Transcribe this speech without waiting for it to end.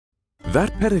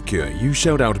That pedicure you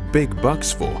shelled out big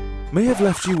bucks for may have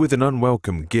left you with an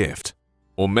unwelcome gift.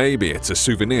 Or maybe it's a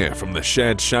souvenir from the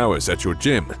shared showers at your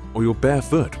gym or your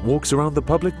barefoot walks around the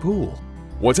public pool.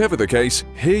 Whatever the case,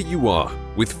 here you are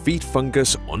with feet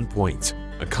fungus on point,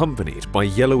 accompanied by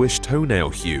yellowish toenail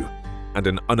hue and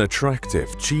an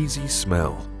unattractive, cheesy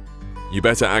smell. You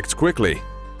better act quickly,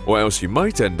 or else you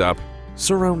might end up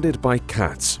surrounded by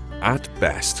cats at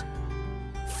best.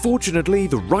 Fortunately,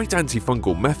 the right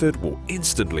antifungal method will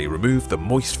instantly remove the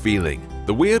moist feeling,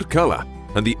 the weird color,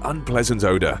 and the unpleasant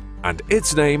odor, and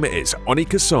its name is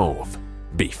OnycoSolve.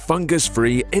 Be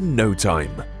fungus-free in no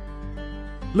time.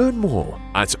 Learn more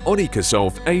at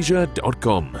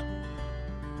OnycoSolveAsia.com.